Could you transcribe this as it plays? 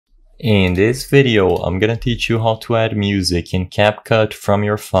In this video, I'm gonna teach you how to add music in Capcut from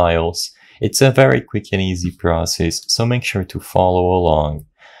your files. It's a very quick and easy process, so make sure to follow along.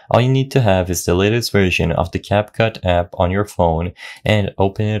 All you need to have is the latest version of the Capcut app on your phone and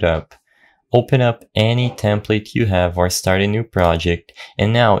open it up. Open up any template you have or start a new project,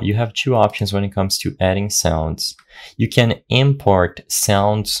 and now you have two options when it comes to adding sounds. You can import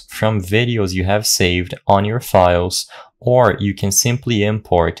sounds from videos you have saved on your files, or you can simply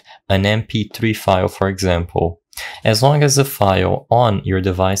import an MP3 file, for example. As long as the file on your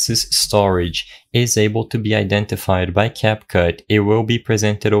device's storage is able to be identified by Capcut, it will be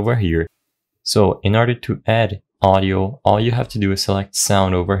presented over here. So in order to add audio, all you have to do is select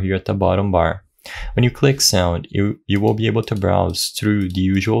sound over here at the bottom bar. When you click sound, you will be able to browse through the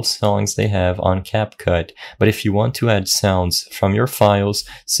usual songs they have on Capcut, but if you want to add sounds from your files,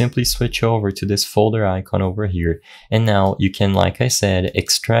 simply switch over to this folder icon over here, and now you can, like I said,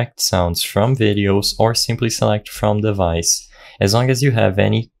 extract sounds from videos or simply select from device. As long as you have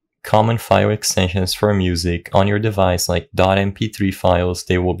any common file extensions for music on your device like .mp3 files,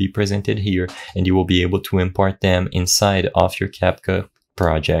 they will be presented here and you will be able to import them inside of your Capcut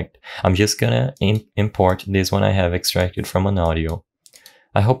project. I'm just gonna import this one I have extracted from an audio.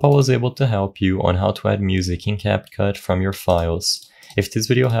 I hope I was able to help you on how to add music in Capcut from your files. If this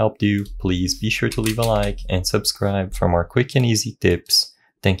video helped you, please be sure to leave a like and subscribe for more quick and easy tips.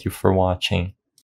 Thank you for watching.